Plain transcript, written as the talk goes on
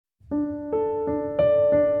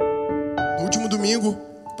domingo,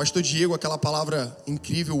 pastor Diego, aquela palavra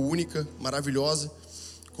incrível, única, maravilhosa,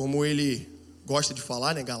 como ele gosta de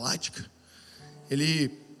falar, né, galáctica. Ele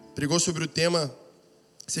pregou sobre o tema,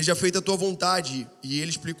 seja feita a tua vontade, e ele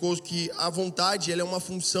explicou que a vontade, ela é uma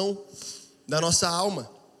função da nossa alma,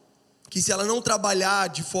 que se ela não trabalhar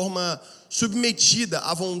de forma submetida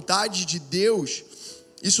à vontade de Deus,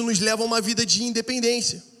 isso nos leva a uma vida de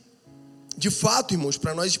independência. De fato, irmãos,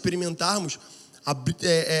 para nós experimentarmos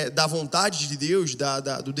da vontade de Deus,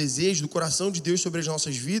 do desejo, do coração de Deus sobre as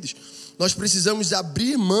nossas vidas, nós precisamos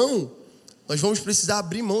abrir mão, nós vamos precisar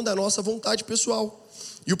abrir mão da nossa vontade pessoal.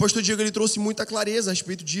 E o pastor Diego, ele trouxe muita clareza a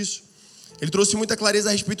respeito disso. Ele trouxe muita clareza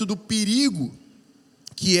a respeito do perigo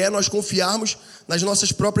que é nós confiarmos nas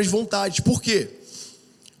nossas próprias vontades. Por quê?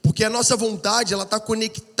 Porque a nossa vontade, ela está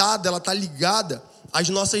conectada, ela está ligada às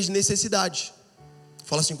nossas necessidades.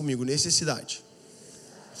 Fala assim comigo, necessidade.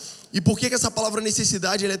 E por que essa palavra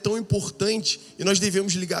necessidade ela é tão importante e nós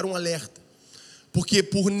devemos ligar um alerta? Porque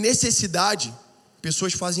por necessidade,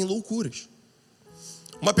 pessoas fazem loucuras.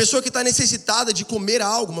 Uma pessoa que está necessitada de comer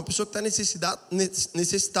algo, uma pessoa que está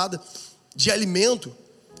necessitada de alimento,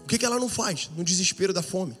 o que ela não faz no desespero da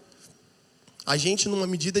fome? A gente, numa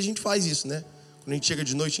medida, a gente faz isso, né? Quando a gente chega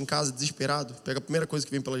de noite em casa, desesperado, pega a primeira coisa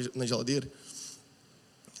que vem na geladeira,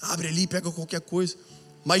 abre ali, pega qualquer coisa.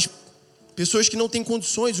 Mas pessoas que não têm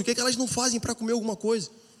condições, o que elas não fazem para comer alguma coisa?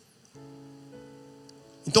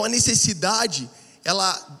 Então a necessidade,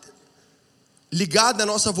 ela ligada à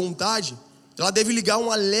nossa vontade, ela deve ligar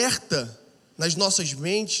um alerta nas nossas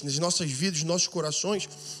mentes, nas nossas vidas, nos nossos corações.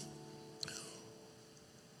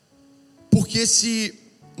 Porque se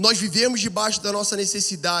nós vivemos debaixo da nossa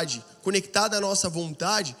necessidade, conectada à nossa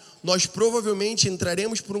vontade, nós provavelmente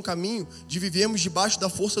entraremos por um caminho de vivermos debaixo da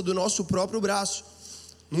força do nosso próprio braço,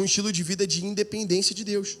 num estilo de vida de independência de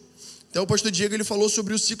Deus. Então o pastor Diego, ele falou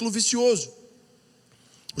sobre o ciclo vicioso.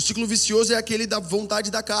 O ciclo vicioso é aquele da vontade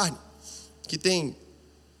da carne, que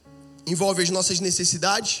envolve as nossas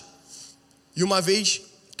necessidades, e uma vez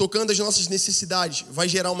tocando as nossas necessidades, vai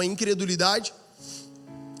gerar uma incredulidade,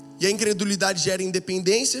 e a incredulidade gera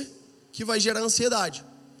independência, que vai gerar ansiedade.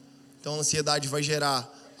 Então a ansiedade vai gerar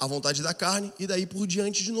a vontade da carne, e daí por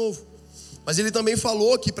diante de novo. Mas ele também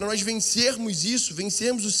falou que para nós vencermos isso,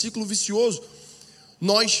 vencermos o ciclo vicioso,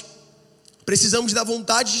 nós precisamos da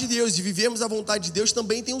vontade de Deus, e vivermos a vontade de Deus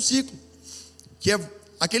também tem um ciclo, que é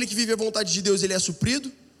aquele que vive a vontade de Deus, ele é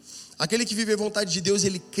suprido. Aquele que vive a vontade de Deus,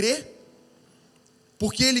 ele crê.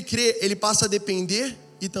 Porque ele crê, ele passa a depender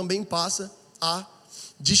e também passa a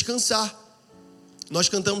descansar. Nós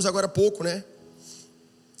cantamos agora há pouco, né?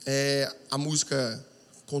 A música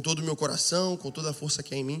Com Todo o Meu Coração, com toda a força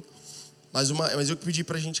que é em mim. Mas eu pedi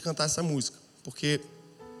pra gente cantar essa música, porque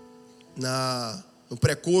no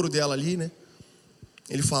pré-coro dela ali, né?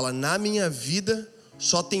 Ele fala, na minha vida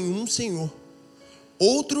só tem um Senhor,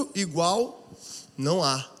 outro igual não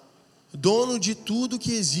há. Dono de tudo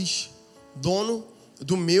que existe, dono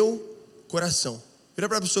do meu coração. Vira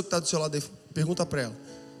para a pessoa que está do seu lado e pergunta para ela,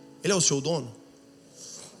 ele é o seu dono?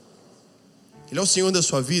 Ele é o Senhor da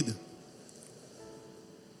sua vida?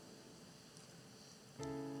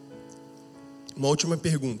 Uma última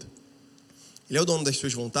pergunta. Ele é o dono das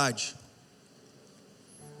suas vontades?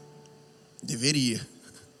 Deveria.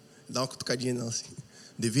 Dá uma cutucadinha nela assim.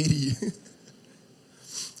 Deveria.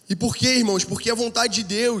 E por quê, irmãos? Porque a vontade de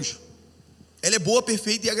Deus, ela é boa,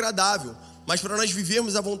 perfeita e agradável. Mas para nós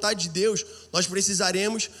vivermos a vontade de Deus, nós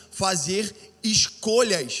precisaremos fazer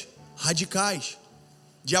escolhas radicais.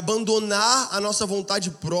 De abandonar a nossa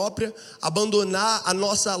vontade própria, abandonar a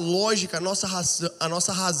nossa lógica, a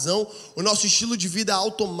nossa razão, o nosso estilo de vida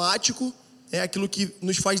automático, aquilo que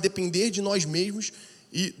nos faz depender de nós mesmos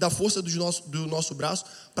e da força do nosso braço,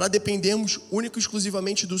 para dependermos única e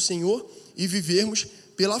exclusivamente do Senhor e vivermos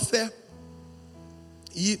pela fé.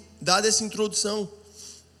 E dada essa introdução,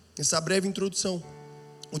 essa breve introdução,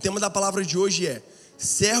 o tema da palavra de hoje é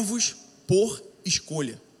servos por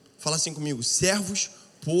escolha. Fala assim comigo, servos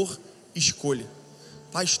por escolha.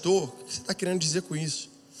 Pastor, o que você está querendo dizer com isso?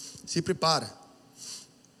 Se prepara.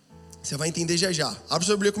 Você vai entender já já. Abre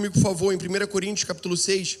sua Bíblia comigo, por favor, em 1 Coríntios capítulo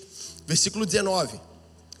 6, versículo 19.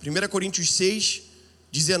 1 Coríntios 6,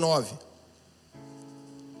 19.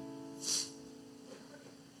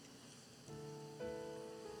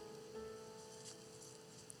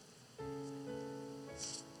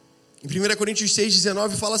 Em 1 Coríntios 6,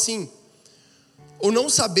 19 fala assim: ou não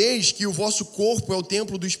sabeis que o vosso corpo é o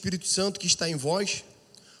templo do Espírito Santo que está em vós,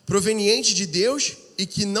 proveniente de Deus, e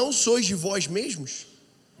que não sois de vós mesmos?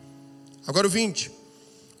 Agora o 20.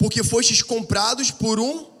 Porque fostes comprados por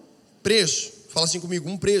um preço. Fala assim comigo,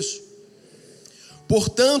 um preço.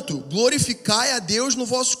 Portanto, glorificai a Deus no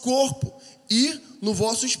vosso corpo e no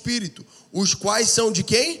vosso espírito, os quais são de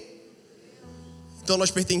quem? Então nós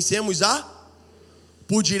pertencemos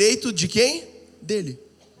por direito de quem? Dele,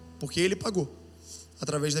 porque ele pagou,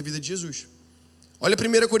 através da vida de Jesus. Olha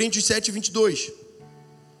 1 Coríntios 7, 22.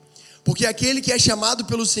 Porque aquele que é chamado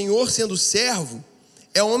pelo Senhor sendo servo,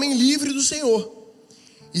 é homem livre do Senhor.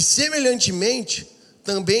 E semelhantemente,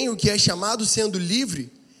 também o que é chamado sendo livre,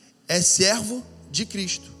 é servo de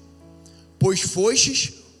Cristo. Pois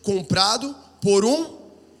fostes comprado por um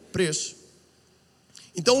preço.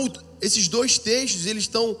 Então, esses dois textos, eles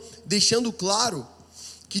estão deixando claro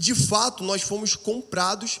que de fato nós fomos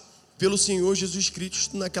comprados pelo Senhor Jesus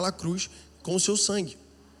Cristo naquela cruz com o seu sangue.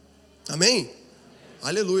 Amém?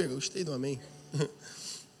 Aleluia, gostei do amém.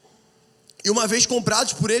 E uma vez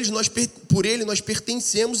comprados por ele, nós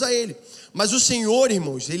pertencemos a ele. Mas o Senhor,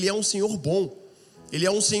 irmãos, ele é um Senhor bom. Ele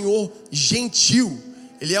é um Senhor gentil.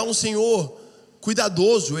 Ele é um Senhor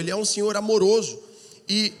cuidadoso. Ele é um Senhor amoroso.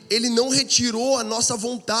 E ele não retirou a nossa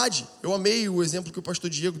vontade. Eu amei o exemplo que o pastor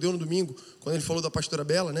Diego deu no domingo, quando ele falou da pastora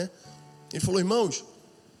Bela, né? Ele falou: irmãos,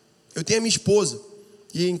 eu tenho a minha esposa.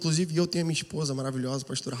 E inclusive eu tenho a minha esposa maravilhosa, a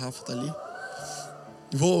pastora Rafa está ali.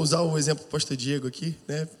 Vou usar o exemplo do pastor Diego aqui,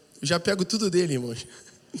 né? Eu já pego tudo dele, irmãos.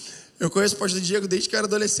 Eu conheço o pastor Diego desde que eu era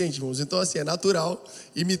adolescente, irmãos. Então, assim, é natural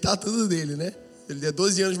imitar tudo dele, né? Ele é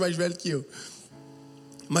 12 anos mais velho que eu.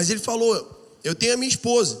 Mas ele falou: eu tenho a minha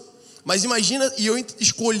esposa. Mas imagina, e eu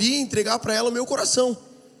escolhi entregar para ela o meu coração.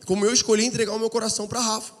 Como eu escolhi entregar o meu coração para a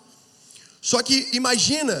Rafa. Só que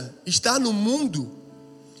imagina estar no mundo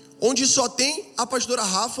onde só tem a pastora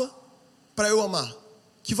Rafa para eu amar.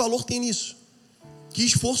 Que valor tem nisso? Que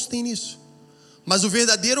esforço tem nisso? Mas o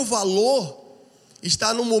verdadeiro valor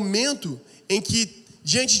está no momento em que,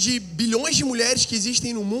 diante de bilhões de mulheres que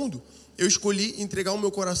existem no mundo, eu escolhi entregar o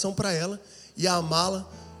meu coração para ela e a amá-la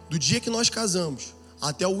do dia que nós casamos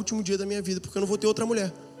até o último dia da minha vida, porque eu não vou ter outra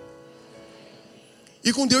mulher.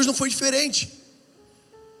 E com Deus não foi diferente.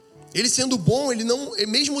 Ele sendo bom, ele não,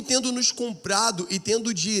 mesmo tendo nos comprado e tendo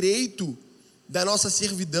o direito da nossa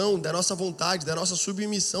servidão, da nossa vontade, da nossa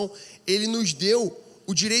submissão, ele nos deu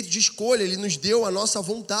o direito de escolha, ele nos deu a nossa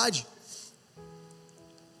vontade.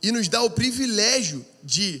 E nos dá o privilégio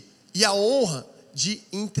e a honra de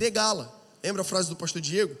entregá-la. Lembra a frase do pastor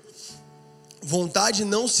Diego? Vontade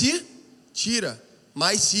não se tira,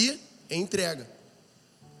 mas se entrega.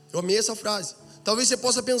 Eu amei essa frase. Talvez você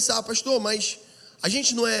possa pensar: pastor, mas a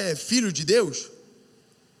gente não é filho de Deus?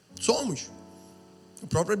 Somos. A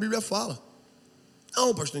própria Bíblia fala.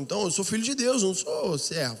 Não, pastor, então eu sou filho de Deus, não sou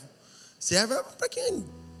servo. Servo é para quem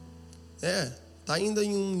está ainda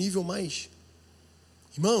em um nível mais.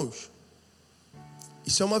 Irmãos,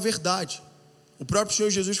 isso é uma verdade. O próprio Senhor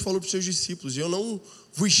Jesus falou para os seus discípulos: eu não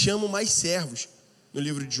vos chamo mais servos, no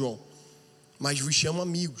livro de João, mas vos chamo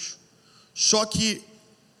amigos. Só que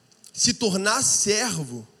se tornar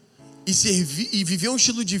servo e servir, e viver um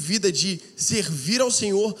estilo de vida de servir ao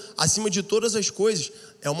Senhor acima de todas as coisas,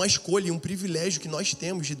 é uma escolha e um privilégio que nós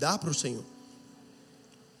temos de dar para o Senhor.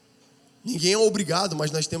 Ninguém é obrigado,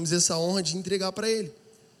 mas nós temos essa honra de entregar para Ele.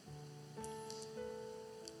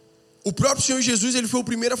 O próprio Senhor Jesus, Ele foi o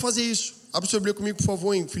primeiro a fazer isso. Abre sua Bíblia comigo, por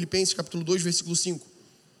favor, em Filipenses capítulo 2, versículo 5.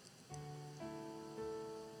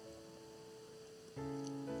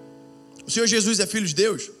 O Senhor Jesus é filho de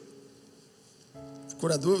Deus? Ficou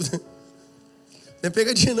na dúvida? Não é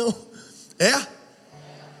pegadinha, não.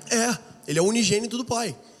 É. Ele é o unigênito do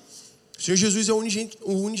Pai. O Senhor Jesus é o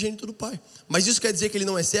unigênito do Pai. Mas isso quer dizer que Ele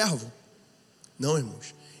não é servo? Não,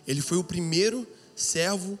 irmãos. Ele foi o primeiro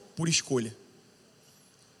servo por escolha.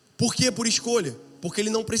 Por que por escolha? Porque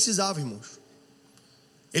Ele não precisava, irmãos.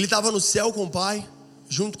 Ele estava no céu com o Pai,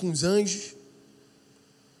 junto com os anjos,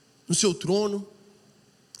 no seu trono.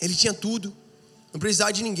 Ele tinha tudo. Não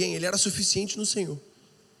precisava de ninguém. Ele era suficiente no Senhor.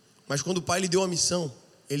 Mas quando o Pai lhe deu a missão,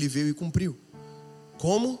 Ele veio e cumpriu.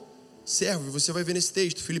 Como? Servo. E você vai ver nesse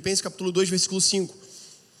texto, Filipenses capítulo 2, versículo 5.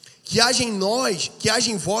 Que haja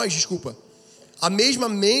em vós, a mesma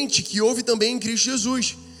mente que houve também em Cristo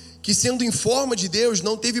Jesus, que sendo em forma de Deus,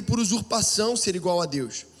 não teve por usurpação ser igual a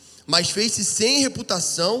Deus, mas fez-se sem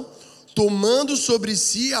reputação, tomando sobre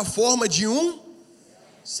si a forma de um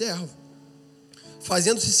servo,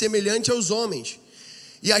 fazendo-se semelhante aos homens.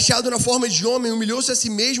 E achado na forma de homem, humilhou-se a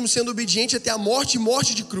si mesmo, sendo obediente até a morte e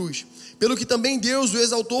morte de cruz. Pelo que também Deus o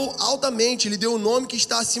exaltou altamente, lhe deu o nome que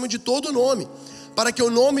está acima de todo nome, para que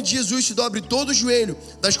o nome de Jesus se dobre todo o joelho,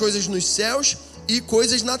 das coisas nos céus e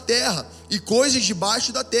coisas na terra, e coisas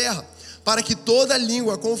debaixo da terra, para que toda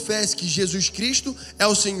língua confesse que Jesus Cristo é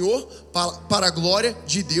o Senhor, para a glória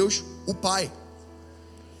de Deus, o Pai.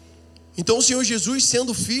 Então o Senhor Jesus,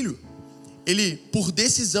 sendo filho, ele, por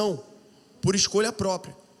decisão, por escolha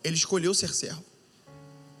própria, ele escolheu ser servo.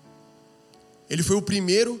 Ele foi o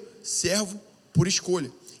primeiro servo por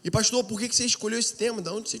escolha. E pastor, por que você escolheu esse tema? De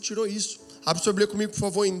onde você tirou isso? Abre sua Bíblia comigo, por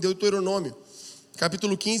favor, em Deuteronômio,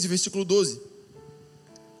 capítulo 15, versículo 12.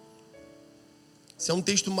 Esse é um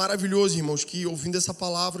texto maravilhoso, irmãos, que ouvindo essa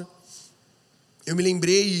palavra, eu me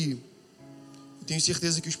lembrei e tenho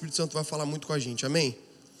certeza que o Espírito Santo vai falar muito com a gente. Amém?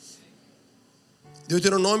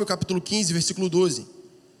 Deuteronômio, capítulo 15, versículo 12.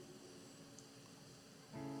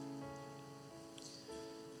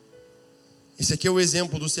 Esse aqui é o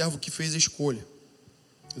exemplo do servo que fez a escolha.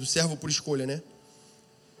 Do servo por escolha, né?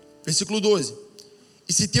 Versículo 12.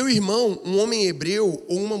 E se teu irmão, um homem hebreu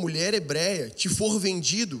ou uma mulher hebreia, te for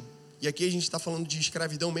vendido, e aqui a gente está falando de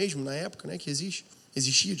escravidão mesmo, na época, né, que existia,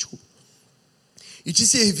 e te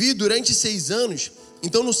servir durante 6 anos,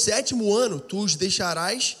 então no 7º ano tu os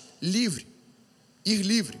deixarás ir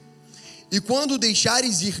livre. E quando o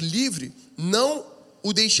deixares ir livre, não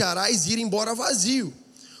o deixarás ir embora vazio.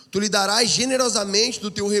 Tu lhe darás generosamente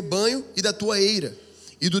do teu rebanho e da tua eira,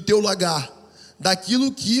 e do teu lagar,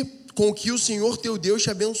 daquilo com que o Senhor teu Deus te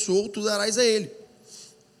abençoou, tu darás a ele.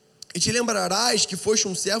 E te lembrarás que foste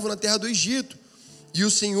um servo na terra do Egito, e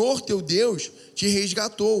o Senhor teu Deus te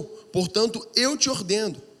resgatou. Portanto, eu te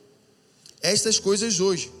ordeno estas coisas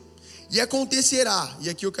hoje. E acontecerá, e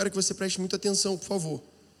aqui eu quero que você preste muita atenção, por favor.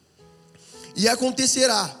 E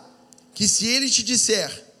acontecerá que se ele te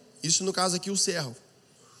disser, isso no caso aqui o servo,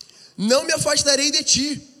 não me afastarei de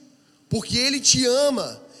ti, porque ele te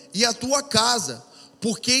ama, e a tua casa,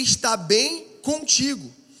 porque está bem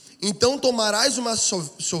contigo. Então tomarás uma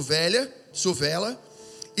sovela,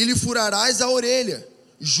 e lhe furarás a orelha,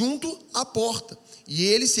 junto à porta, e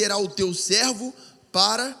ele será o teu servo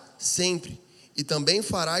para sempre. E também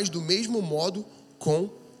farás do mesmo modo com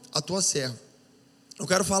a tua serva. Eu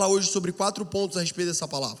quero falar hoje sobre 4 pontos a respeito dessa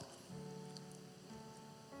palavra.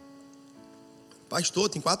 Pastor,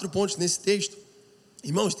 tem 4 pontos nesse texto.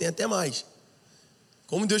 Irmãos, tem até mais.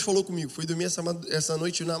 Como Deus falou comigo, fui dormir essa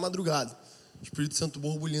noite na madrugada. O Espírito Santo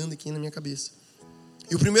borbulhando aqui na minha cabeça.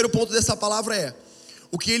 E o primeiro ponto dessa palavra é: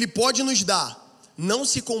 o que Ele pode nos dar não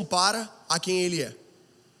se compara a quem Ele é.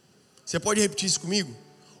 Você pode repetir isso comigo?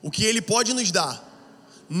 O que Ele pode nos dar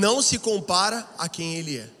não se compara a quem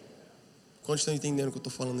Ele é. Quantos estão entendendo o que eu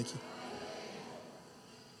estou falando aqui?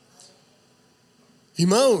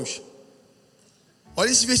 Irmãos, olha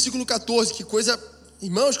esse versículo 14, que coisa...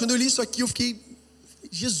 Irmãos, quando eu li isso aqui, eu fiquei...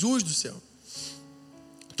 Jesus do céu.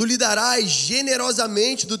 Tu lhe darás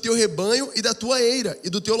generosamente do teu rebanho e da tua eira e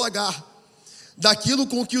do teu lagar. Daquilo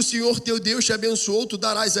com que o Senhor teu Deus te abençoou, tu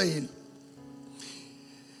darás a ele.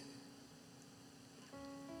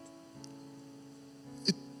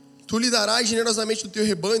 Tu lhe darás generosamente do teu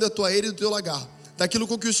rebanho, da tua eira e do teu lagar. Daquilo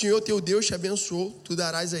com que o Senhor teu Deus te abençoou, tu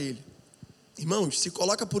darás a ele. Irmãos, se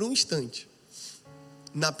coloca por um instante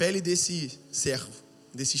na pele desse servo,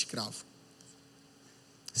 desse escravo.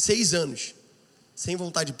 6 anos, sem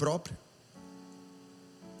vontade própria.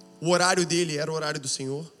 O horário dele era o horário do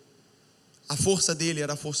Senhor. A força dele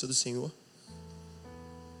era a força do Senhor.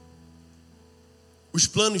 Os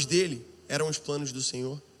planos dele eram os planos do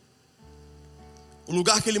Senhor. O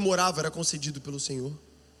lugar que ele morava era concedido pelo Senhor.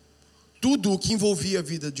 Tudo o que envolvia a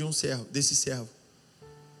vida de desse servo,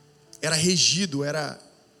 era regido, era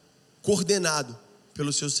coordenado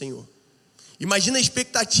pelo seu Senhor. Imagina a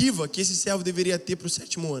expectativa que esse servo deveria ter para o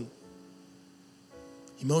 7º ano.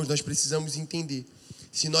 Irmãos, nós precisamos entender,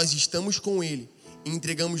 se nós estamos com Ele e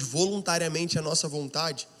entregamos voluntariamente a nossa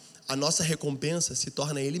vontade, a nossa recompensa se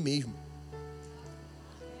torna Ele mesmo.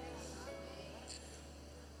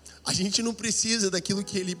 A gente não precisa daquilo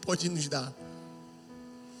que Ele pode nos dar.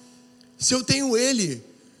 Se eu tenho Ele,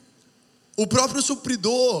 o próprio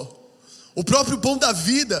supridor, o próprio pão da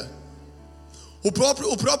vida, o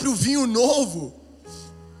próprio vinho novo,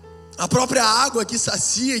 a própria água que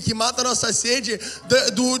sacia e que mata a nossa sede,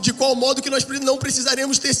 de qual modo que nós não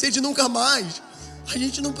precisaremos ter sede nunca mais. A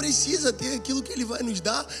gente não precisa ter aquilo que Ele vai nos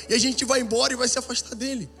dar e a gente vai embora e vai se afastar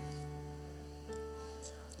dEle.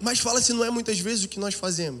 Mas fala se não é muitas vezes o que nós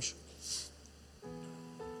fazemos.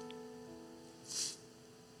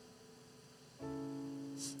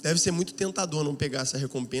 Deve ser muito tentador não pegar essa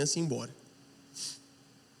recompensa e ir embora.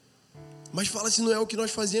 Mas fala se não é o que nós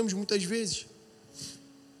fazemos muitas vezes.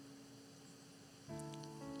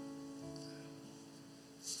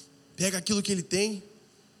 Pega aquilo que Ele tem,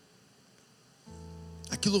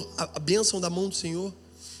 a bênção da mão do Senhor.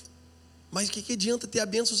 Mas o que adianta ter a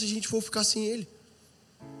bênção se a gente for ficar sem Ele?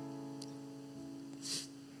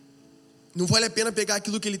 Não vale a pena pegar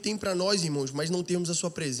aquilo que Ele tem para nós, irmãos, mas não termos a sua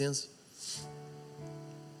presença.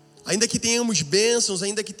 Ainda que tenhamos bênçãos,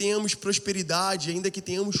 ainda que tenhamos prosperidade, ainda que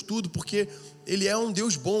tenhamos tudo, porque Ele é um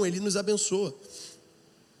Deus bom, Ele nos abençoa.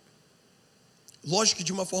 Lógico que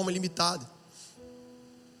de uma forma limitada,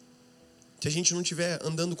 se a gente não estiver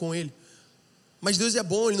andando com Ele. Mas Deus é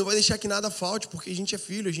bom, Ele não vai deixar que nada falte, porque a gente é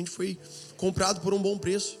filho, a gente foi comprado por um bom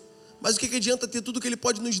preço. Mas o que adianta ter tudo que Ele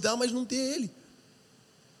pode nos dar, mas não ter Ele?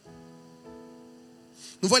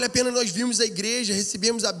 Não vale a pena nós virmos a igreja,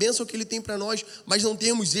 recebemos a bênção que Ele tem para nós, mas não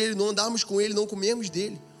termos Ele, não andarmos com Ele, não comermos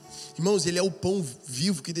dele. Irmãos, Ele é o pão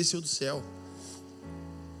vivo que desceu do céu.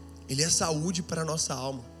 Ele é saúde para a nossa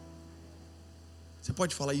alma. Você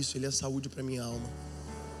pode falar isso? Ele é saúde para a minha alma.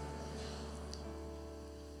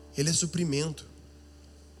 Ele é suprimento.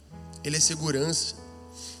 Ele é segurança.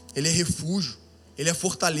 Ele é refúgio. Ele é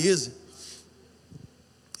fortaleza.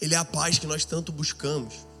 Ele é a paz que nós tanto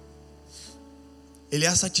buscamos. Ele é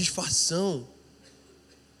a satisfação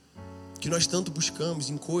que nós tanto buscamos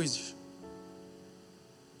em coisas.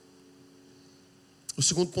 O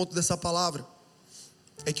segundo ponto dessa palavra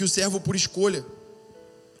é que o servo por escolha,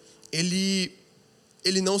 ele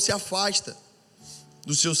não se afasta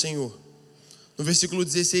do seu Senhor. No versículo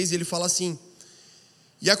 16 ele fala assim: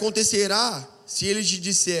 e acontecerá se ele te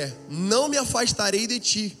disser, não me afastarei de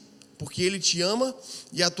ti, porque ele te ama,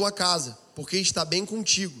 e a tua casa, porque está bem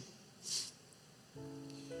contigo.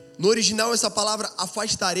 No original essa palavra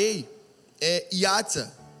afastarei é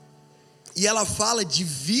iatsa, e ela fala de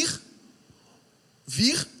vir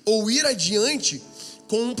ou ir adiante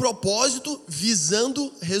com um propósito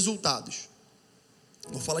visando resultados.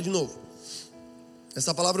 Vou falar de novo.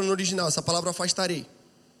 Essa palavra no original, essa palavra afastarei,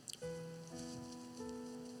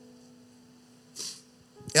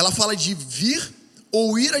 ela fala de vir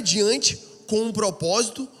ou ir adiante com um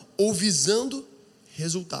propósito ou visando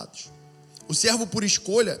resultados. O servo por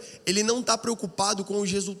escolha, ele não está preocupado com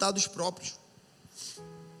os resultados próprios.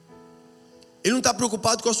 Ele não está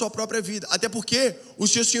preocupado com a sua própria vida. Até porque o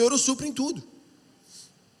seu Senhor o supre em tudo.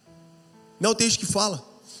 Não é o texto que fala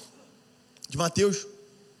de Mateus?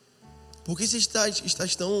 Por que vocês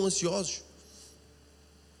estáis tão ansiosos?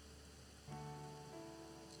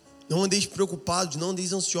 Não andeis preocupados, não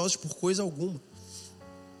andeis ansiosos por coisa alguma.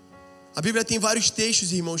 A Bíblia tem vários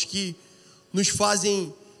textos, irmãos, que nos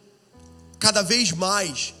fazem cada vez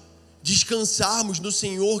mais descansarmos no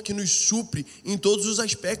Senhor que nos supre em todos os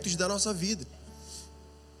aspectos da nossa vida.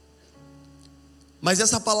 Mas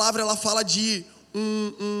essa palavra, ela fala de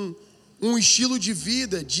um estilo de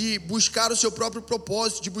vida, de buscar o seu próprio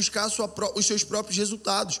propósito, de buscar os seus próprios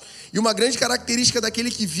resultados. E uma grande característica daquele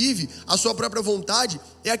que vive a sua própria vontade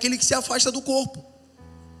é aquele que se afasta do corpo.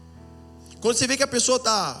 Quando você vê que a pessoa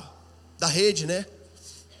está da rede, né?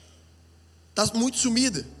 Está muito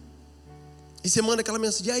sumida. E você manda aquela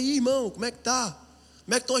mensagem: e aí, irmão, como é que tá?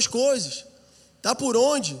 Como é que estão as coisas? Tá por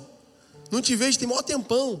onde? Não te vejo, tem maior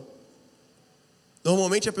tempão.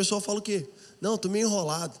 Normalmente a pessoa fala o quê? Não, tô meio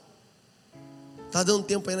enrolado. Tá dando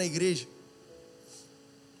tempo aí na igreja.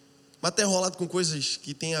 Mas tá enrolado com coisas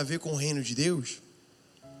que tem a ver com o reino de Deus?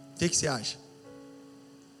 O que você acha?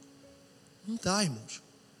 Não tá, irmãos.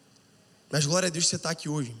 Mas glória a Deus que você está aqui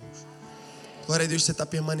hoje, irmãos. Glória a Deus que você está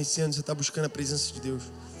permanecendo, você está buscando a presença de Deus.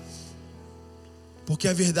 Porque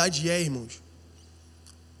a verdade é, irmãos,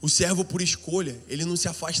 o servo por escolha, ele não se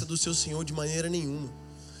afasta do seu Senhor de maneira nenhuma.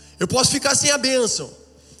 Eu posso ficar sem a bênção,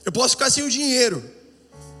 eu posso ficar sem o dinheiro,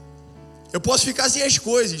 eu posso ficar sem as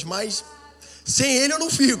coisas, mas sem Ele eu não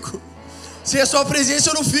fico. Sem a sua presença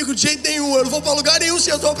eu não fico de jeito nenhum. Eu não vou para lugar nenhum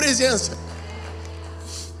sem a sua presença.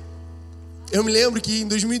 Eu me lembro que em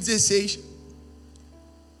 2016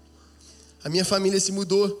 a minha família se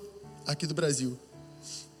mudou aqui do Brasil.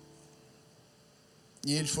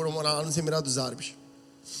 E eles foram morar lá nos Emirados Árabes.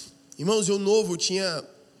 Irmãos, eu tinha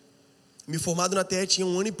me formado na TE, tinha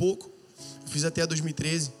 1 ano e pouco. Eu fiz até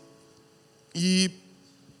 2013. E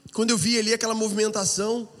quando eu vi ali aquela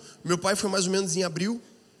movimentação, meu pai foi mais ou menos em abril,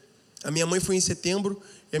 a minha mãe foi em setembro,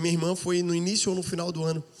 e a minha irmã foi no início ou no final do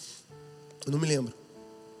ano. Eu não me lembro.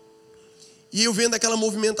 E eu vendo aquela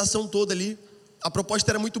movimentação toda ali, a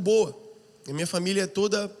proposta era muito boa. A minha família é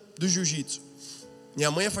toda do jiu-jitsu. Minha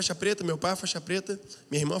mãe é faixa preta, meu pai é faixa preta,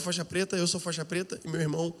 minha irmã é faixa preta, eu sou faixa preta e meu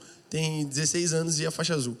irmão tem 16 anos e é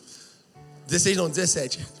faixa azul. 16 não,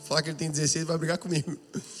 17. Falar que ele tem 16 vai brigar comigo.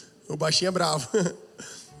 O baixinho é bravo.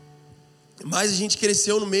 Mas a gente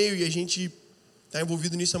cresceu no meio e a gente está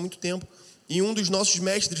envolvido nisso há muito tempo. E um dos nossos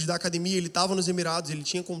mestres da academia, ele estava nos Emirados, ele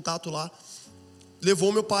tinha contato lá.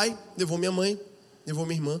 Levou meu pai, levou minha mãe, levou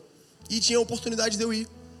minha irmã. E tinha a oportunidade de eu ir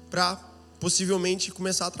para possivelmente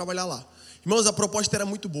começar a trabalhar lá. Irmãos, a proposta era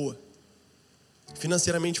muito boa.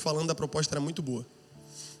 Financeiramente falando, a proposta era muito boa.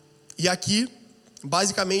 E aqui,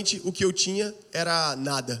 basicamente o que eu tinha era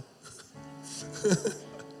nada.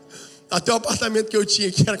 Até o apartamento que eu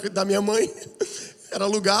tinha, que era da minha mãe, era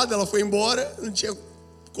alugado, ela foi embora, não tinha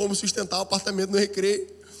como sustentar o apartamento no recreio.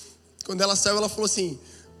 Quando ela saiu, ela falou assim,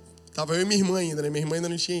 tava eu e minha irmã ainda, né? Minha irmã ainda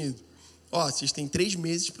não tinha ido. Ó, vocês têm 3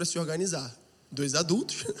 meses para se organizar. 2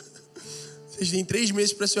 adultos. Vocês têm 3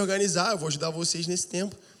 meses para se organizar, eu vou ajudar vocês nesse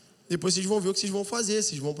tempo. Depois vocês vão ver o que vocês vão fazer.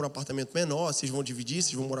 Vocês vão para um apartamento menor, vocês vão dividir,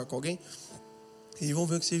 vocês vão morar com alguém. Vocês vão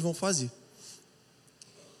ver o que vocês vão fazer.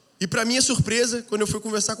 E para minha surpresa, quando eu fui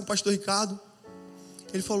conversar com o pastor Ricardo,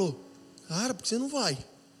 ele falou, cara, por que você não vai?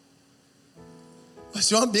 Vai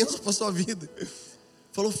ser uma bênção para a sua vida.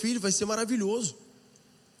 Falou, filho, vai ser maravilhoso.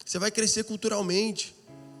 Você vai crescer culturalmente.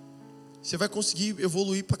 Você vai conseguir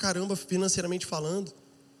evoluir pra caramba financeiramente falando.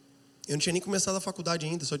 Eu não tinha nem começado a faculdade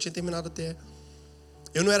ainda, só tinha terminado até.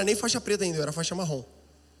 Eu não era nem faixa preta ainda, eu era faixa marrom.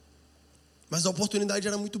 Mas a oportunidade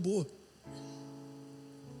era muito boa.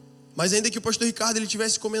 Mas ainda que o pastor Ricardo ele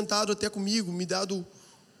tivesse comentado até comigo, me dado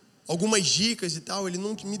algumas dicas e tal, ele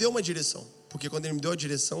não me deu uma direção. Porque quando ele me deu a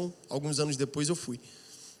direção, alguns anos depois eu fui.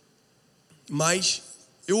 Mas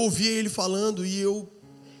eu ouvia ele falando e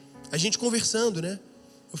a gente conversando, né?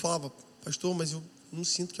 Eu falava, pastor, mas eu não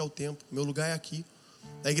sinto que é o tempo, meu lugar é aqui.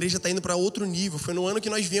 A igreja está indo para outro nível. Foi no ano que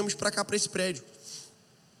nós viemos para cá, para esse prédio.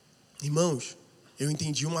 Irmãos, eu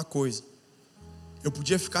entendi uma coisa. Eu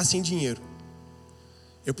podia ficar sem dinheiro.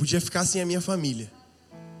 Eu podia ficar sem a minha família.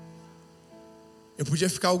 Eu podia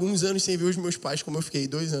ficar alguns anos sem ver os meus pais, como eu fiquei,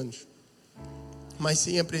 2 anos. Mas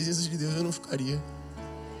sem a presença de Deus eu não ficaria.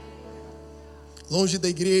 Longe da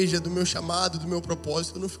igreja, do meu chamado, do meu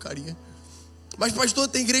propósito, eu não ficaria. Mas pastor,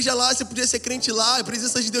 tem igreja lá, você podia ser crente lá, a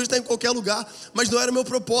presença de Deus está em qualquer lugar. Mas não era o meu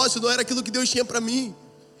propósito, não era aquilo que Deus tinha para mim.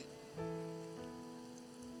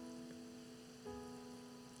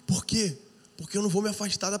 Por quê? Porque eu não vou me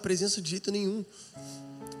afastar da presença de jeito nenhum.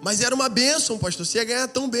 Mas era uma bênção, pastor, você ia ganhar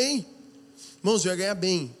tão bem. Irmãos, eu ia ganhar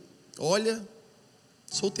bem. Olha,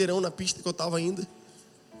 solteirão na pista que eu estava ainda,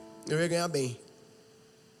 eu ia ganhar bem.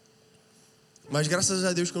 Mas graças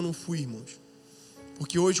a Deus que eu não fui, irmãos.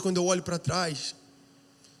 Porque hoje, quando eu olho para trás,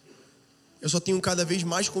 eu só tenho cada vez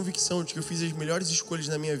mais convicção de que eu fiz as melhores escolhas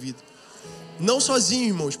na minha vida. Não sozinho,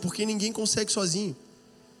 irmãos, porque ninguém consegue sozinho.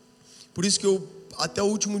 Por isso que eu, até o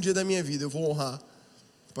último dia da minha vida, eu vou honrar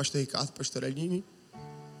o pastor Ricardo, o pastor Aline,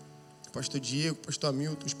 o pastor Diego, o pastor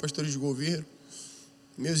Hamilton, os pastores de governo,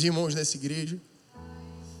 meus irmãos nessa igreja.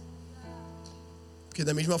 Porque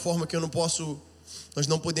da mesma forma que nós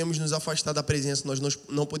não podemos nos afastar da presença, nós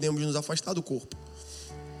não podemos nos afastar do corpo.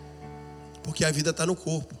 Porque a vida está no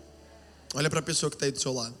corpo. Olha para a pessoa que está aí do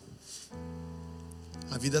seu lado.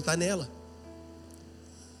 A vida está nela.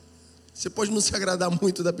 Você pode não se agradar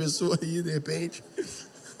muito da pessoa aí, de repente.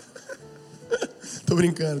 Tô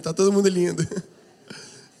brincando, tá todo mundo lindo.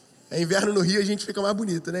 É inverno no Rio, a gente fica mais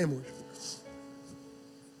bonito, né, irmãos?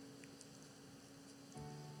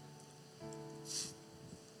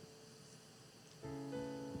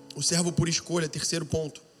 O servo por escolha, 3º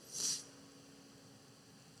ponto.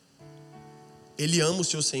 Ele ama o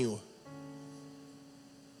seu Senhor.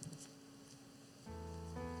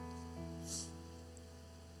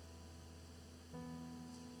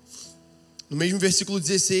 No mesmo versículo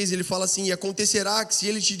 16, ele fala assim: e acontecerá que se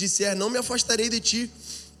ele te disser, não me afastarei de ti,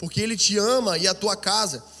 porque ele te ama e a tua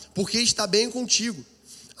casa, porque está bem contigo.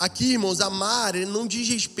 Aqui, irmãos, amar não diz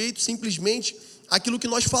respeito simplesmente àquilo que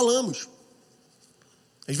nós falamos.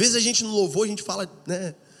 Às vezes a gente no louvor, a gente fala,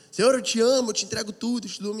 né? Senhor, eu te amo, eu te entrego tudo,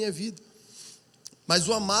 eu te dou a minha vida. Mas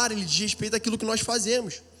o amar, ele diz respeito àquilo que nós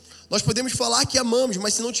fazemos. Nós podemos falar que amamos,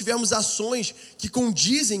 mas se não tivermos ações que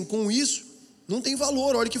condizem com isso, não tem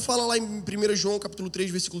valor. Olha o que fala lá em 1 João, capítulo 3,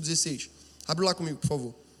 versículo 16. Abre lá comigo, por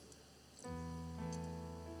favor.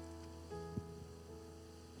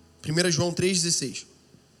 1 João 3, 16.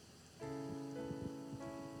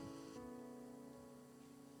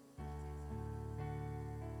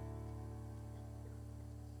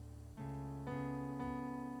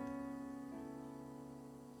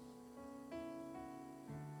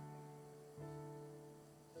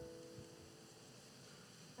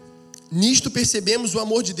 Nisto percebemos o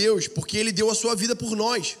amor de Deus, porque Ele deu a sua vida por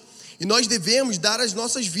nós. E nós devemos dar as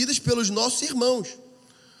nossas vidas pelos nossos irmãos.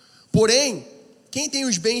 Porém, quem tem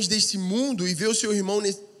os bens desse mundo e vê o seu irmão,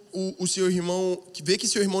 vê que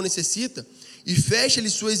seu irmão necessita, e fecha-lhe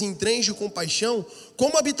suas entranhas de compaixão,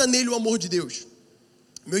 como habita nele o amor de Deus?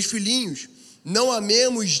 Meus filhinhos, não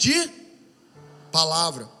amemos de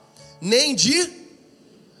palavra, nem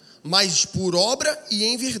mas por obra e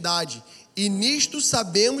em verdade. E nisto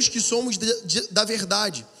sabemos que somos da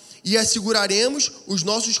verdade, e asseguraremos os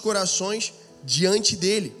nossos corações diante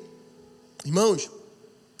dele. Irmãos,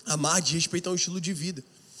 amar diz respeito a um estilo de vida.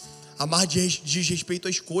 Amar diz respeito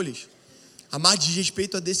a escolhas. Amar diz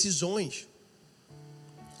respeito a decisões.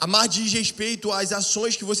 Amar diz respeito às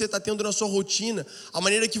ações que você está tendo na sua rotina, a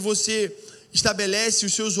maneira que você estabelece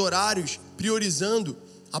os seus horários, priorizando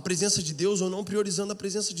a presença de Deus ou não priorizando a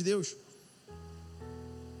presença de Deus.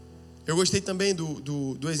 Eu gostei também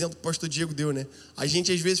do exemplo que o pastor Diego deu, né? A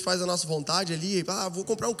gente às vezes faz a nossa vontade ali, vou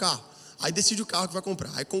comprar um carro. Aí decide o carro que vai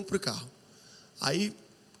comprar, aí compra o carro. Aí,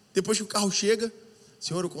 depois que o carro chega,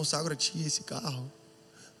 Senhor, eu consagro a Ti esse carro.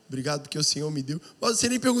 Obrigado porque o Senhor me deu. Mas você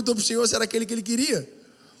nem perguntou para o Senhor se era aquele que Ele queria.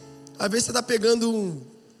 Às vezes você está pegando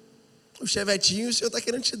um chevetinho e o Senhor está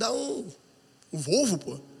querendo te dar um Volvo,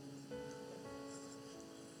 pô.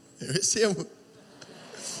 Eu recebo.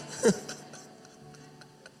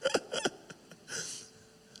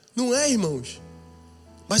 Não é, irmãos?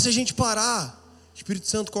 Mas se a gente parar, Espírito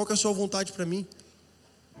Santo, qual que é a sua vontade para mim?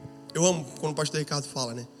 Eu amo quando o pastor Ricardo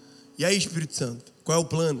fala, né? E aí, Espírito Santo, qual é o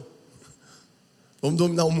plano? Vamos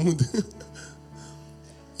dominar o mundo.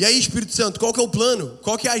 E aí, Espírito Santo, qual que é o plano?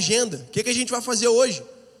 Qual que é a agenda? O que a gente vai fazer hoje?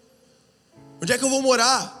 Onde é que eu vou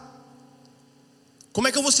morar? Como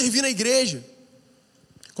é que eu vou servir na igreja?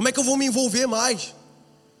 Como é que eu vou me envolver mais?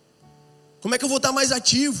 Como é que eu vou estar mais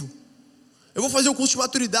ativo? Eu vou fazer um curso de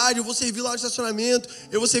maturidade, eu vou servir lá no estacionamento,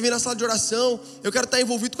 eu vou servir na sala de oração, eu quero estar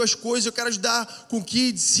envolvido com as coisas, eu quero ajudar com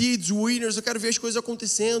kids, seeds, winners, eu quero ver as coisas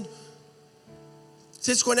acontecendo.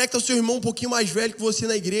 Você se conecta ao seu irmão um pouquinho mais velho que você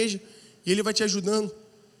na igreja e ele vai te ajudando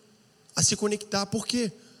a se conectar. Por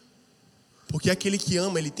quê? Porque aquele que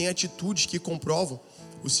ama, ele tem atitudes que comprovam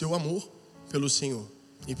o seu amor pelo Senhor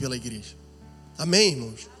e pela igreja. Amém,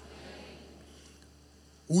 irmãos?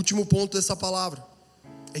 O último ponto dessa palavra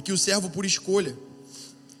é que o servo por escolha,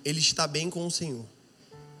 ele está bem com o Senhor.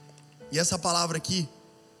 E essa palavra aqui,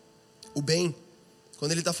 o bem,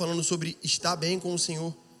 quando ele está falando sobre estar bem com o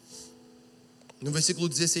Senhor, no versículo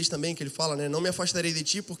 16 também que ele fala, né? Não me afastarei de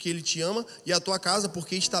ti porque ele te ama e a tua casa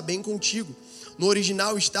porque está bem contigo. No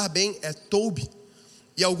original, estar bem é toube.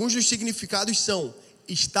 E alguns dos significados são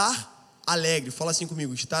estar alegre. Fala assim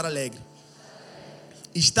comigo, estar alegre.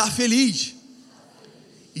 Estar feliz.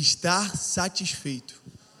 Estar satisfeito.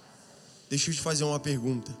 Deixa eu te fazer uma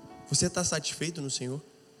pergunta. Você está satisfeito no Senhor?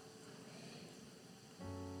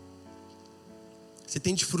 Você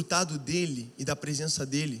tem desfrutado dele e da presença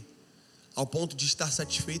dele ao ponto de estar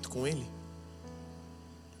satisfeito com ele?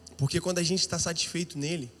 Porque quando a gente está satisfeito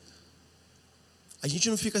nele, a gente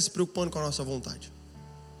não fica se preocupando com a nossa vontade.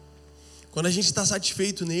 Quando a gente está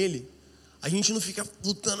satisfeito nele, a gente não fica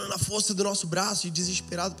lutando na força do nosso braço e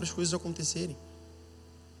desesperado para as coisas acontecerem.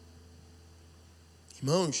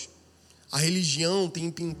 Irmãos, a religião tem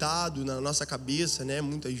pintado na nossa cabeça, né,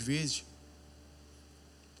 muitas vezes,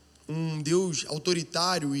 um Deus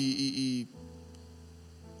autoritário e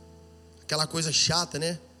aquela coisa chata,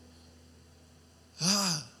 né?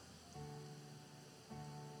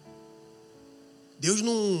 Deus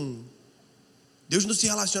não se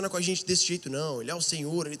relaciona com a gente desse jeito, não. Ele é o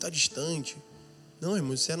Senhor, Ele está distante. Não,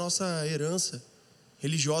 irmão, isso é a nossa herança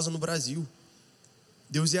religiosa no Brasil.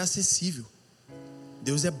 Deus é acessível.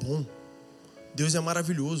 Deus é bom. Deus é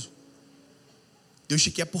maravilhoso. Deus te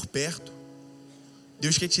quer por perto.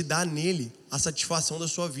 Deus quer te dar nele a satisfação da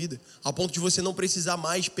sua vida, ao ponto de você não precisar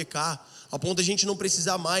mais pecar, ao ponto de a gente não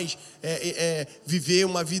precisar mais viver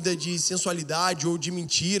uma vida de sensualidade, ou de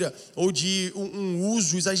mentira, ou de um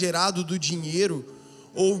uso exagerado do dinheiro,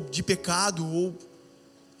 ou de pecado, ou...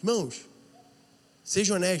 Irmãos,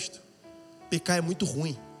 seja honesto, pecar é muito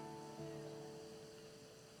ruim.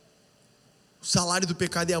 O salário do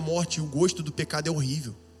pecado é a morte, e o gosto do pecado é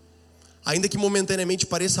horrível. Ainda que momentaneamente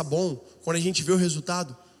pareça bom, quando a gente vê o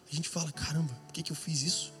resultado, a gente fala, caramba, por que eu fiz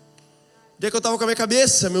isso? Onde é que eu estava com a minha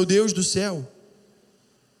cabeça, meu Deus do céu?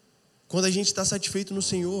 Quando a gente está satisfeito no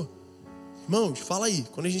Senhor. Irmãos, fala aí,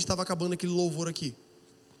 quando a gente estava acabando aquele louvor aqui,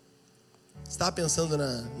 você estava pensando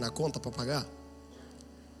na conta para pagar?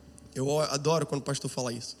 Eu adoro quando o pastor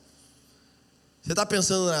fala isso. Você está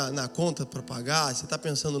pensando na conta para pagar? Você está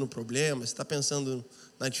pensando no problema? Você está pensando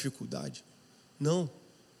na dificuldade? Não.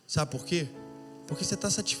 Sabe por quê? Porque você está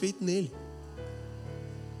satisfeito nele.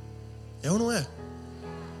 É ou não é?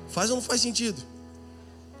 Faz ou não faz sentido?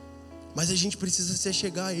 Mas a gente precisa se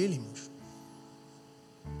achegar a ele, irmãos.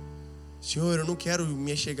 Senhor, eu não quero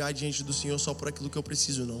me achegar diante do Senhor só por aquilo que eu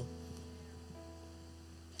preciso, não.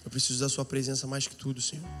 Eu preciso da sua presença mais que tudo,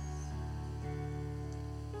 Senhor.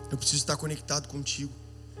 Eu preciso estar conectado contigo.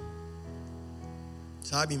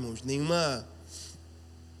 Sabe, irmãos,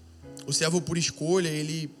 o servo por escolha,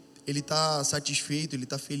 ele está satisfeito, ele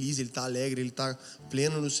está feliz, ele está alegre, ele está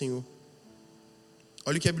pleno no Senhor.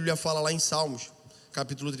 Olha o que a Bíblia fala lá em Salmos,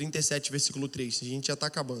 capítulo 37, versículo 3. A gente já está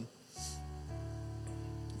acabando.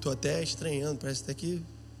 Estou até estranhando, parece até que...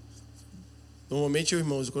 Normalmente,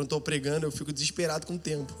 irmãos, quando eu estou pregando, eu fico desesperado com o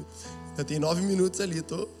tempo. Eu tenho 9 minutos ali,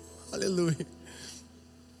 aleluia.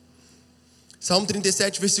 Salmo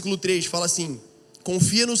 37, versículo 3, fala assim: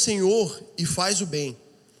 confia no Senhor e faz o bem.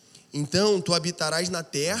 Então tu habitarás na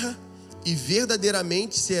terra e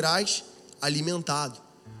verdadeiramente serás alimentado.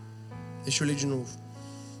 Deixa eu ler de novo.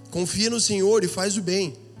 Confia no Senhor e faz o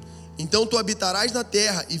bem. Então tu habitarás na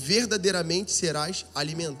terra e verdadeiramente serás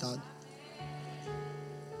alimentado.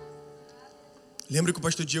 Lembra que o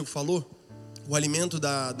pastor Diego falou? O alimento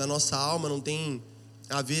da nossa alma não tem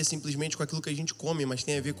a ver simplesmente com aquilo que a gente come, mas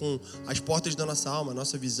tem a ver com as portas da nossa alma, a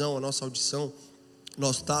nossa visão, a nossa audição,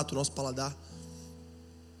 nosso tato, nosso paladar.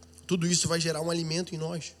 Tudo isso vai gerar um alimento em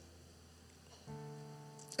nós.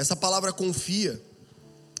 Essa palavra confia,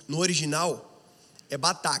 no original, é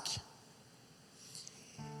batak.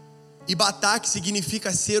 E batak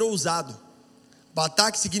significa ser ousado.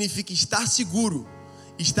 Batak significa estar seguro,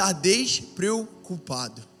 estar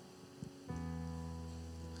despreocupado.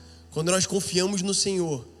 Quando nós confiamos no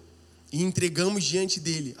Senhor e entregamos diante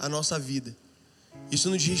dele a nossa vida, isso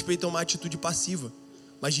não diz respeito a uma atitude passiva,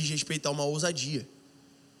 mas diz respeito a uma ousadia.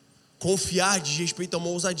 Confiar diz respeito a uma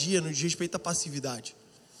ousadia, não diz respeito à passividade.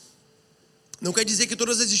 Não quer dizer que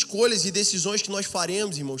todas as escolhas e decisões que nós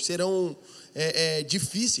faremos, irmãos, serão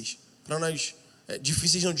difíceis para nós.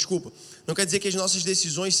 Difíceis não, desculpa. Não quer dizer que as nossas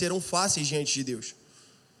decisões serão fáceis diante de Deus.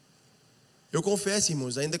 Eu confesso,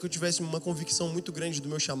 irmãos, ainda que eu tivesse uma convicção muito grande do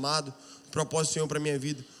meu chamado, do propósito do Senhor para a minha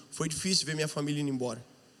vida, foi difícil ver minha família indo embora.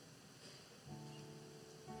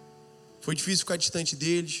 Foi difícil ficar distante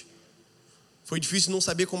deles. Foi difícil não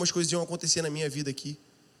saber como as coisas iam acontecer na minha vida aqui.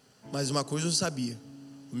 Mas uma coisa eu sabia: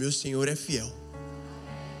 o meu Senhor é fiel.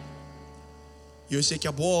 E eu sei que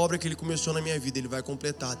a boa obra que Ele começou na minha vida, Ele vai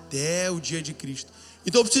completar até o dia de Cristo.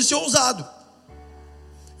 Então eu preciso ser ousado.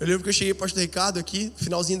 Eu lembro que eu cheguei para o pastor Ricardo aqui,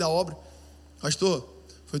 finalzinho da obra. Pastor,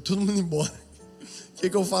 foi todo mundo embora. O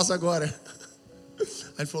que eu faço agora?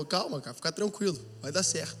 Aí ele falou: calma, cara, fica tranquilo, vai dar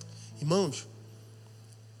certo. Irmãos,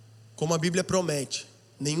 como a Bíblia promete,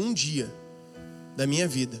 nenhum dia da minha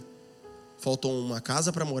vida faltou uma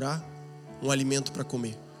casa para morar, um alimento para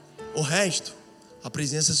comer. O resto, a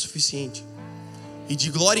presença é suficiente. E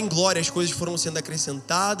de glória em glória as coisas foram sendo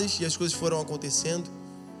acrescentadas e as coisas foram acontecendo.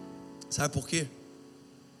 Sabe por quê?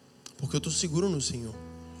 Porque eu estou seguro no Senhor.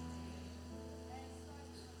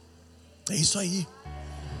 É isso aí.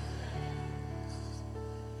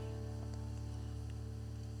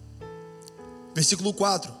 Versículo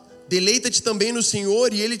 4. Deleita-te também no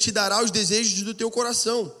Senhor e Ele te dará os desejos do teu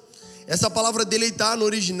coração. Essa palavra deleitar no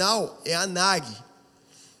original é anag.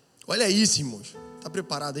 Olha isso, irmãos. Está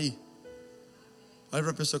preparado aí? Olha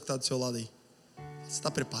para a pessoa que está do seu lado aí. Você está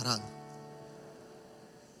preparado?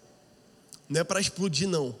 Não é para explodir,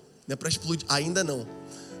 não. Não é para explodir, ainda não.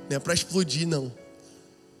 Não é para explodir, não.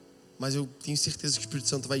 Mas eu tenho certeza que o Espírito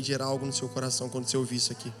Santo vai gerar algo no seu coração quando você ouvir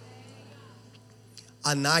isso aqui.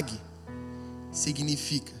 Anag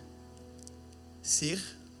significa ser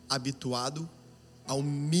habituado ao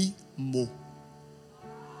mimo.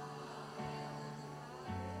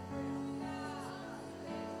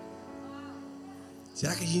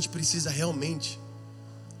 Será que a gente precisa realmente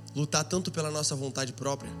lutar tanto pela nossa vontade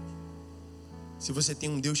própria? Se você tem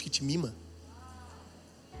um Deus que te mima?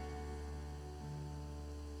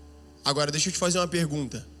 Agora, deixa eu te fazer uma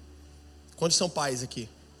pergunta. Quantos são pais aqui?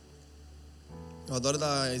 Eu adoro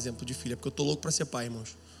dar exemplo de filha, porque eu tô louco para ser pai,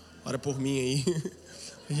 irmãos. Ora por mim aí.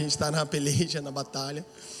 A gente tá na peleja, na batalha.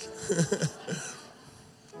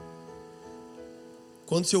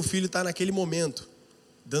 Quando seu filho tá naquele momento,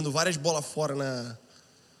 dando várias bolas fora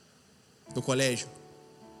no colégio,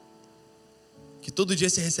 que todo dia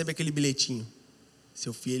você recebe aquele bilhetinho: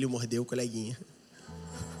 seu filho mordeu o coleguinha.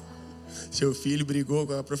 Seu filho brigou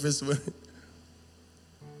com a professora.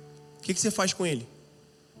 O que você faz com ele?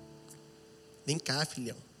 Vem cá,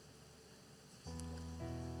 filhão.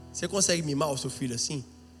 Você consegue mimar o seu filho assim?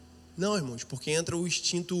 Não, irmãos, porque entra o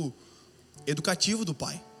instinto educativo do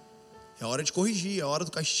pai. É hora de corrigir, é hora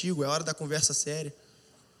do castigo, é hora da conversa séria.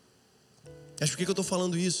 Mas por que eu estou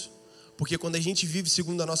falando isso? Porque quando a gente vive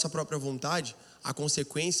segundo a nossa própria vontade, a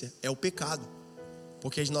consequência é o pecado.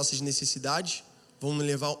 Porque as nossas necessidades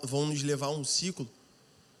vão nos levar a um ciclo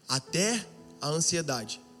até a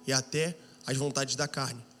ansiedade e até as vontades da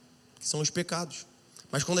carne, que são os pecados.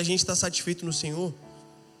 Mas quando a gente está satisfeito no Senhor,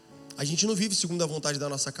 a gente não vive segundo a vontade da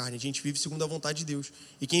nossa carne, a gente vive segundo a vontade de Deus.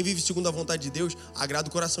 E quem vive segundo a vontade de Deus, agrada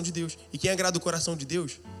o coração de Deus. E quem agrada o coração de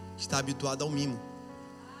Deus, está habituado ao mimo.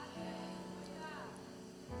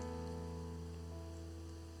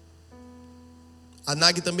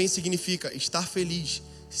 Anag também significa estar feliz,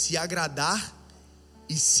 se agradar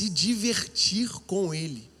e se divertir com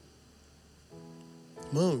ele.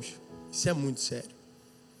 Irmãos, isso é muito sério.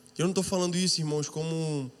 Eu não estou falando isso, irmãos,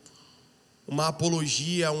 como uma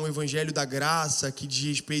apologia a um evangelho da graça que diz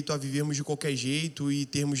respeito a vivermos de qualquer jeito e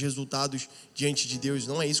termos resultados diante de Deus.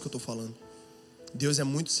 Não é isso que eu estou falando. Deus é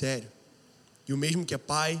muito sério. E o mesmo que é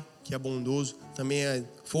pai, que é bondoso, também é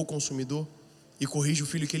fogo consumidor e corrige o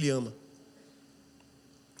filho que ele ama.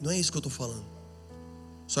 Não é isso que eu estou falando.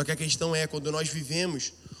 Só que a questão é, quando nós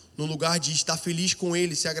vivemos no lugar de estar feliz com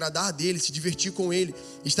ele, se agradar dele, se divertir com ele,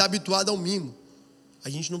 estar habituado ao mimo, a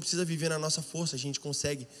gente não precisa viver na nossa força, a gente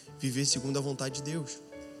consegue viver segundo a vontade de Deus.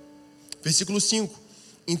 Versículo 5.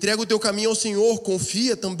 Entrega o teu caminho ao Senhor,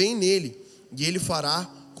 confia também nele, e ele fará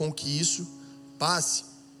com que isso passe.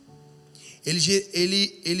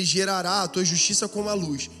 Ele gerará a tua justiça como a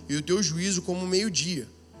luz, e o teu juízo como o meio-dia.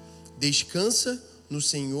 Descansa no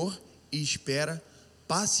Senhor e espera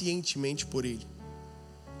pacientemente por ele.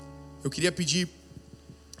 Eu queria pedir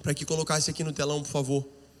para que colocasse aqui no telão, por favor,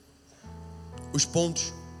 os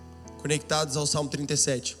pontos conectados ao Salmo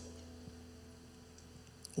 37.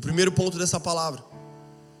 O primeiro ponto dessa palavra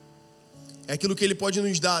é aquilo que ele pode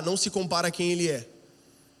nos dar, não se compara a quem ele é.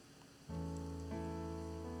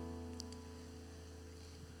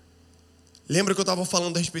 Lembra que eu estava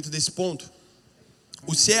falando a respeito desse ponto?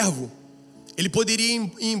 O servo, ele poderia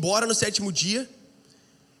ir embora no 7º dia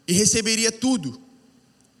e receberia tudo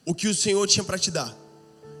o que o Senhor tinha para te dar.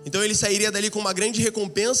 Então ele sairia dali com uma grande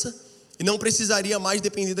recompensa e não precisaria mais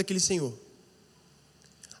depender daquele Senhor.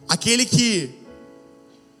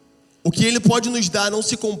 O que ele pode nos dar não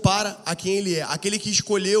se compara a quem ele é. Aquele que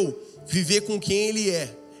escolheu viver com quem ele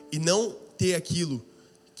é e não ter aquilo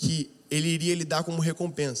que ele iria lhe dar como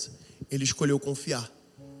recompensa, ele escolheu confiar.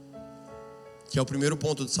 Que é o primeiro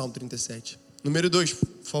ponto do Salmo 37. Número 2, por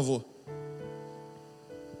favor.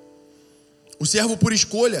 O servo por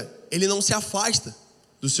escolha, ele não se afasta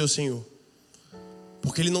do seu Senhor.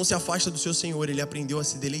 Porque ele não se afasta do seu Senhor, ele aprendeu a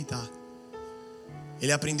se deleitar.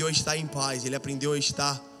 Ele aprendeu a estar em paz, ele aprendeu a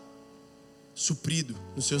estar suprido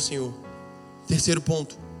no seu Senhor. Terceiro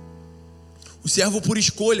ponto. O servo por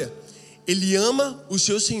escolha, ele ama o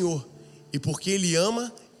seu Senhor. E porque ele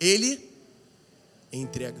ama, ele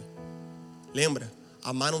entrega. Lembra?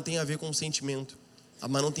 Amar não tem a ver com um sentimento.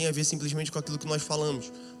 Amar não tem a ver simplesmente com aquilo que nós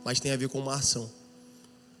falamos, mas tem a ver com uma ação.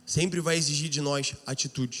 Sempre vai exigir de nós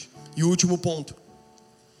atitude. E o último ponto.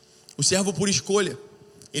 O servo por escolha,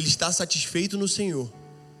 ele está satisfeito no Senhor.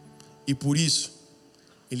 E por isso,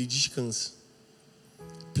 ele descansa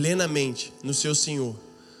plenamente no seu Senhor,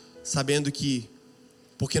 sabendo que,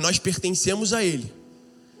 porque nós pertencemos a Ele,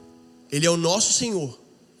 Ele é o nosso Senhor,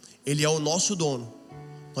 Ele é o nosso dono,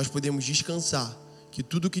 nós podemos descansar que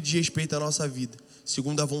tudo que diz respeito à nossa vida,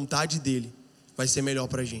 segundo a vontade dEle, vai ser melhor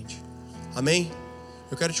para a gente. Amém?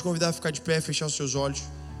 Eu quero te convidar a ficar de pé, fechar os seus olhos.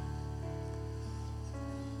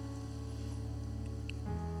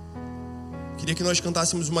 Queria que nós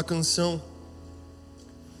cantássemos uma canção.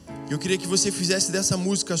 Eu queria que você fizesse dessa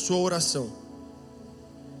música a sua oração.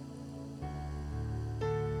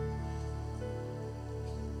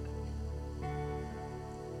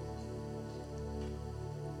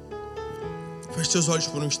 Feche seus olhos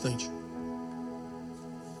por um instante.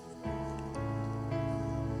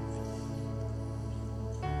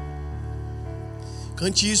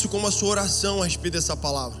 Cante isso como a sua oração a respeito dessa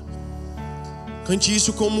palavra. Cante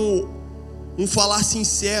isso como um falar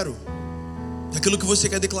sincero daquilo que você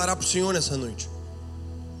quer declarar para o Senhor nessa noite.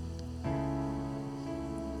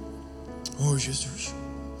 Oh, Jesus.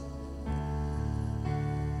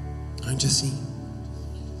 Cante assim.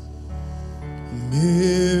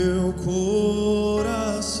 Meu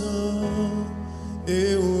coração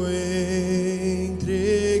eu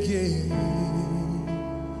entreguei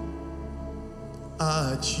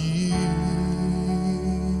a Ti.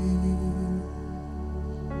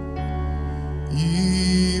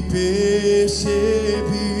 E percebi.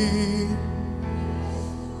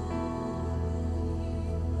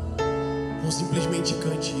 Não simplesmente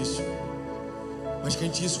cante isso, mas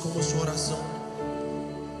cante isso como a sua oração.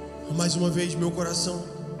 Mais uma vez, meu coração.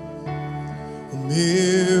 O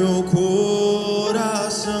meu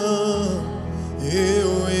coração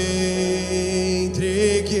eu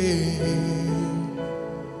entreguei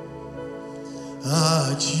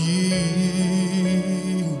a Ti.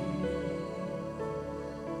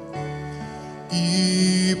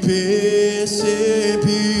 E percebi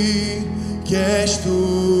que és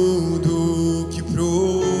tudo que procurei.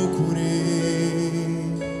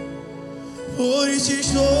 Por isso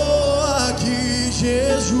estou aqui,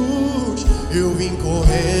 Jesus. eu vim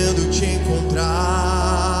correndo te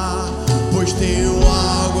encontrar, pois tenho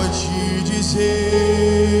algo a te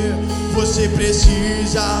dizer. Você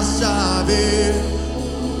precisa saber.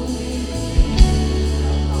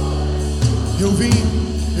 Eu vim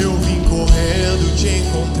correndo te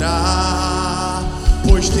encontrar,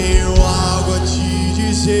 pois tenho algo a te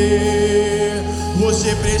dizer.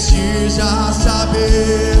 Você precisa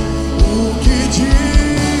saber o que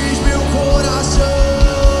diz meu coração.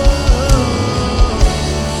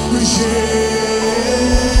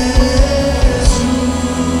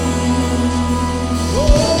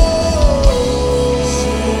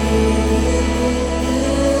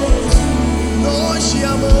 Nós te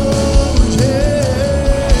amamos,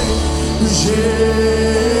 Jesus,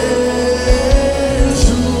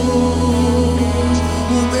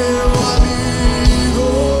 o meu amigo.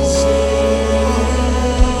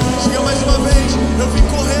 Diga mais uma vez: eu vim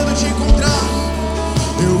correndo te encontrar.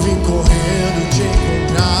 Eu vim correndo te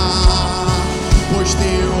encontrar, pois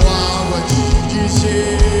tenho algo a te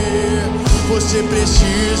dizer. Você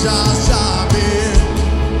precisa saber.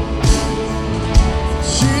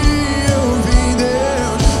 Se eu vim,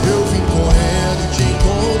 Deus, eu vim correndo te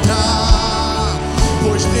encontrar,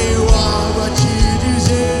 pois tenho algo a te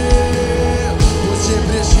dizer. Você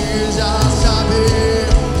precisa saber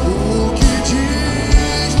o que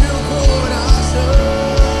diz meu coração.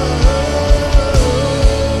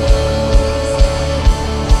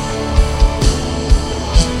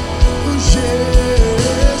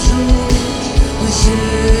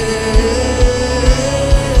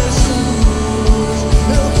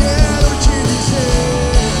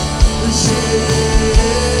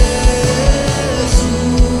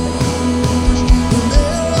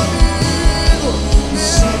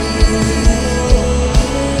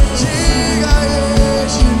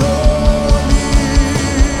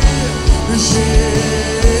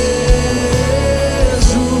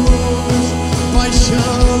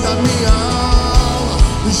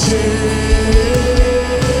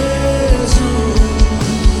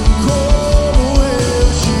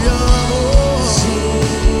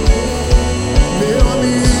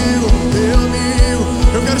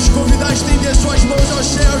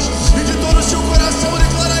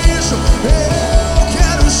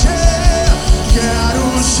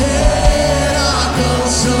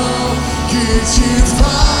 Te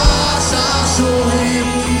faça sorrir.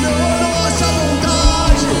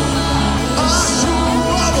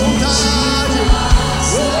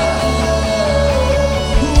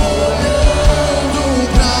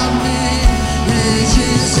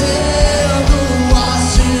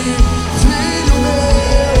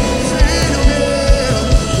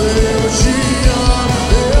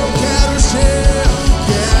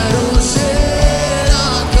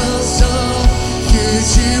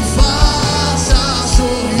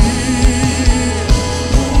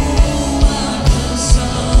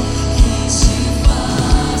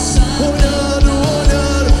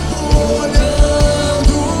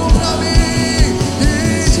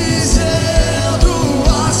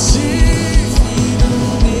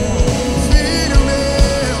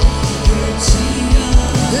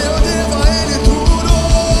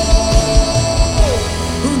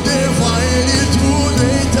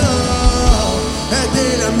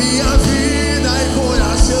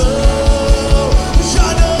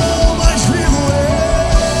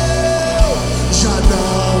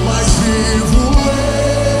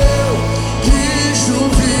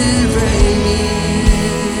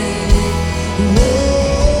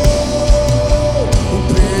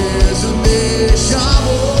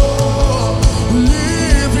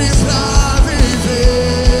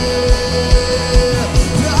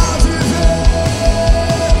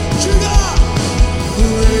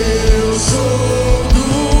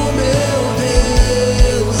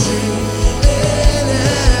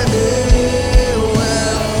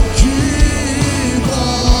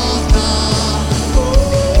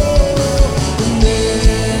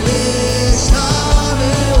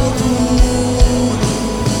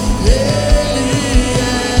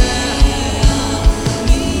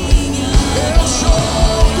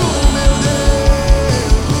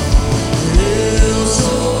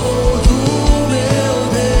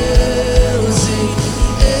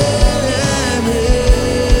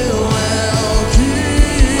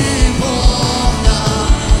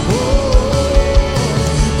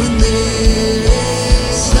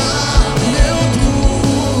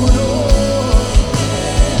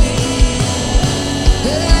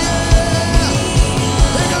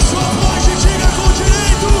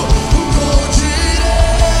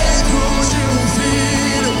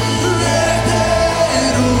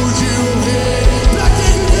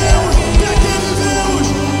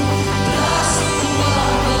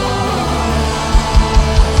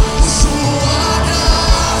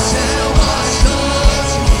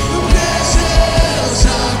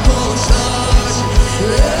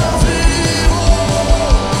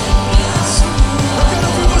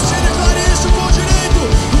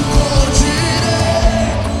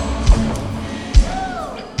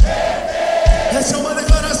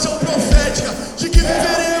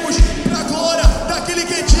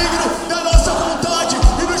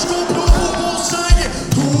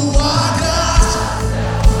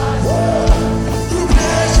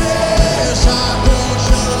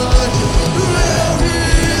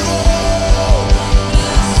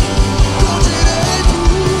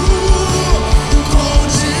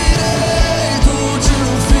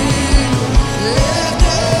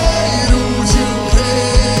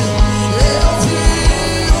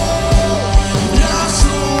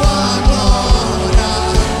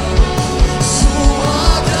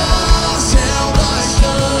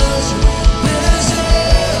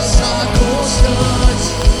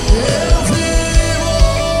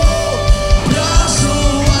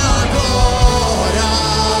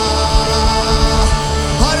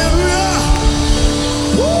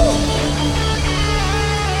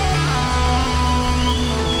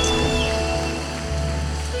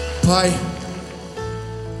 Pai,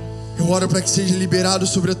 eu oro para que seja liberado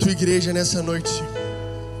sobre a tua igreja nessa noite, Senhor,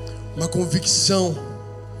 uma convicção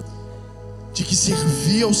de que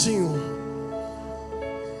servir ao Senhor,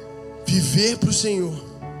 viver para o Senhor,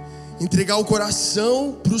 entregar o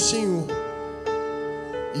coração para o Senhor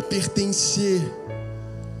e pertencer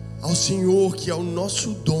ao Senhor, que é o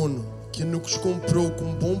nosso dono, que nos comprou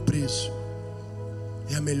com bom preço,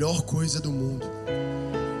 é a melhor coisa do mundo.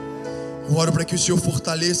 Eu oro para que o Senhor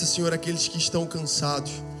fortaleça, Senhor, aqueles que estão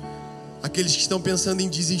cansados, aqueles que estão pensando em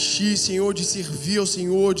desistir, Senhor, de servir ao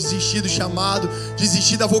Senhor, desistir do chamado,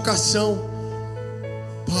 desistir da vocação.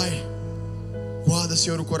 Pai, guarda,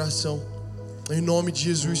 Senhor, o coração, em nome de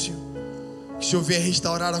Jesus, Senhor. Que o Senhor venha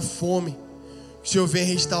restaurar a fome, que o Senhor venha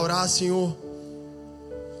restaurar, Senhor,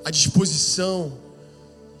 a disposição,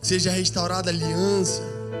 que seja restaurada a aliança,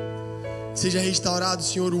 que seja restaurado,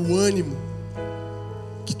 Senhor, o ânimo,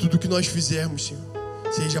 que tudo que nós fizermos, Senhor,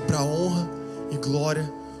 seja para a honra e glória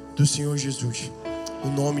do Senhor Jesus.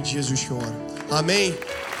 No nome de Jesus que eu oro. Amém.